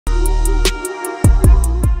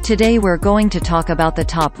Today we're going to talk about the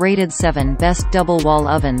top-rated 7 best double-wall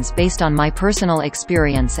ovens based on my personal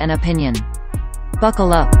experience and opinion.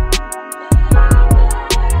 Buckle up.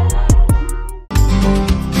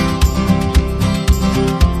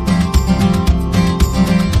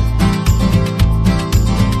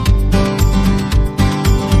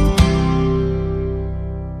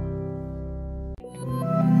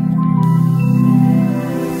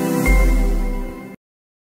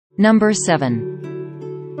 Number 7.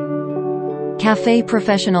 Cafe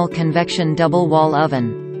Professional Convection Double Wall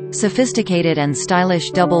Oven. Sophisticated and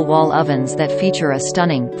stylish double wall ovens that feature a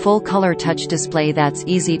stunning, full-color touch display that's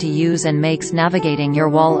easy to use and makes navigating your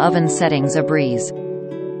wall oven settings a breeze.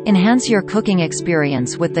 Enhance your cooking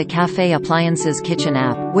experience with the Cafe Appliances Kitchen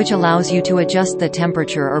app, which allows you to adjust the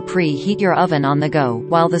temperature or pre-heat your oven on the go,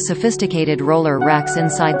 while the sophisticated roller racks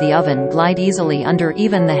inside the oven glide easily under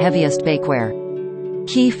even the heaviest bakeware.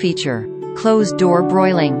 Key feature: closed door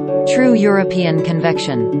broiling, true European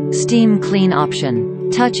convection, steam clean option,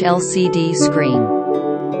 touch LCD screen.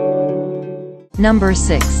 Number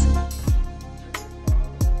 6.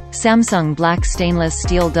 Samsung Black Stainless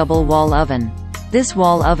Steel Double Wall Oven. This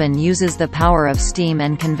wall oven uses the power of steam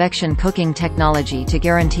and convection cooking technology to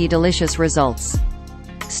guarantee delicious results.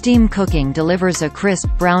 Steam cooking delivers a crisp,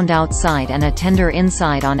 browned outside and a tender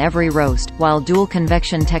inside on every roast, while dual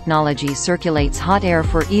convection technology circulates hot air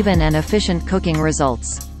for even and efficient cooking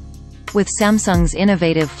results. With Samsung's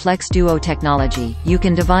innovative Flex Duo technology, you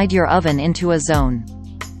can divide your oven into a zone.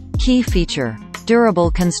 Key feature: durable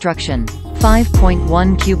construction,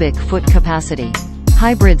 5.1 cubic foot capacity,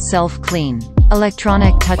 hybrid self-clean,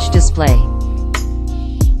 electronic touch display.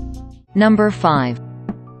 Number 5.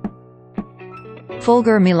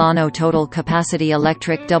 Fulgor Milano Total Capacity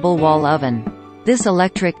Electric Double Wall Oven. This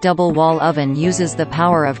electric double wall oven uses the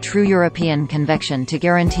power of true European convection to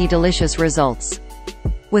guarantee delicious results.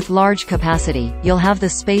 With large capacity, you'll have the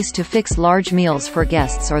space to fix large meals for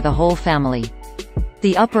guests or the whole family.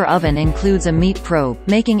 The upper oven includes a meat probe,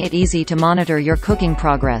 making it easy to monitor your cooking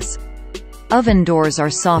progress. Oven doors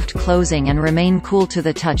are soft closing and remain cool to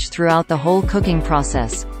the touch throughout the whole cooking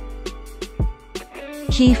process.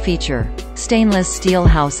 Key feature: stainless steel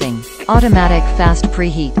housing, automatic fast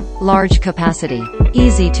preheat, large capacity,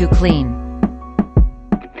 easy to clean.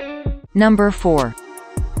 Number 4.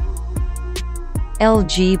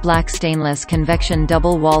 LG Black Stainless Convection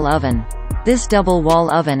Double Wall Oven. This double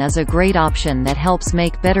wall oven is a great option that helps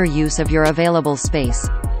make better use of your available space.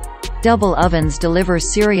 Double ovens deliver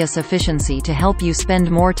serious efficiency to help you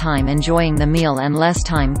spend more time enjoying the meal and less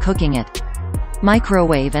time cooking it.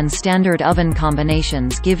 Microwave and standard oven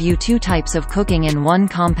combinations give you 2 types of cooking in one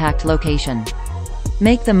compact location.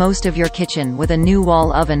 Make the most of your kitchen with a new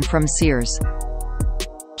wall oven from Sears.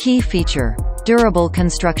 Key feature: durable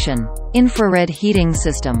construction, infrared heating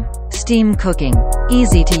system, steam cooking,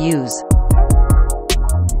 easy to use.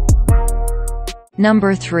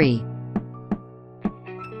 Number 3.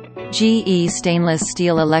 GE Stainless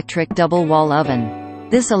Steel Electric Double Wall Oven.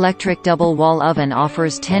 This electric double wall oven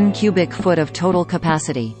offers 10 cubic foot of total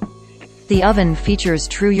capacity. The oven features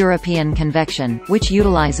true European convection, which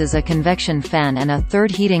utilizes a convection fan and a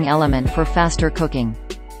third heating element for faster cooking.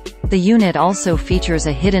 The unit also features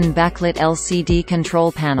a hidden backlit LCD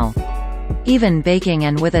control panel. Even baking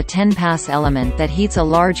and with a 10-pass element that heats a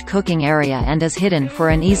large cooking area and is hidden for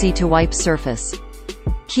an easy-to-wipe surface.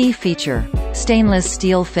 Key feature: stainless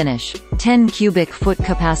steel finish, 10 cubic foot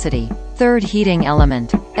capacity, third heating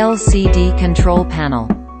element, LCD control panel.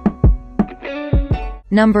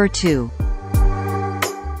 Number 2.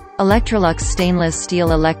 Electrolux Stainless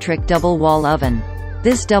Steel Electric Double Wall Oven.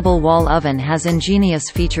 This double wall oven has ingenious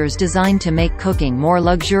features designed to make cooking more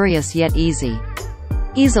luxurious yet easy.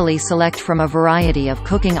 Easily select from a variety of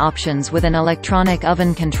cooking options with an electronic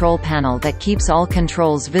oven control panel that keeps all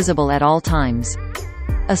controls visible at all times.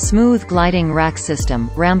 A smooth gliding rack system,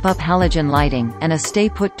 ramp-up halogen lighting, and a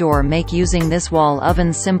stay-put door make using this wall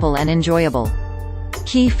oven simple and enjoyable.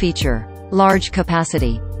 Key feature: large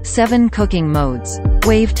capacity, 7 cooking modes,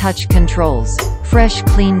 wave touch controls, fresh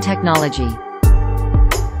clean technology.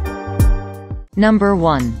 Number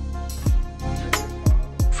 1.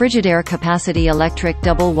 Frigidaire Capacity Electric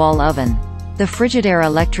Double Wall Oven. The Frigidaire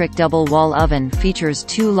electric double wall oven features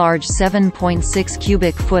 2 large 7.6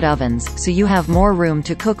 cubic foot ovens, so you have more room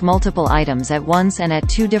to cook multiple items at once and at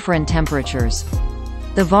 2 different temperatures.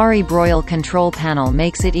 The Vari broil control panel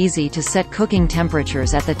makes it easy to set cooking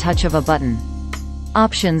temperatures at the touch of a button.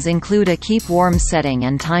 Options include a keep warm setting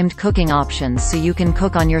and timed cooking options so you can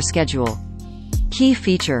cook on your schedule. Key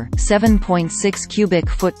feature: 7.6 cubic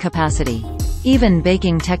foot capacity. Even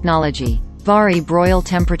baking technology. Vari broil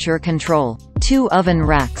temperature control. 2 oven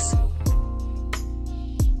racks.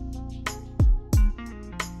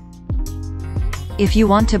 If you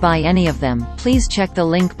want to buy any of them, please check the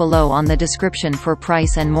link below on the description for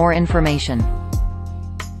price and more information.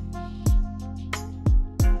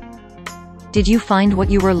 Did you find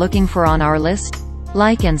what you were looking for on our list?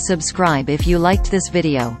 Like and subscribe if you liked this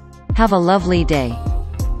video. Have a lovely day.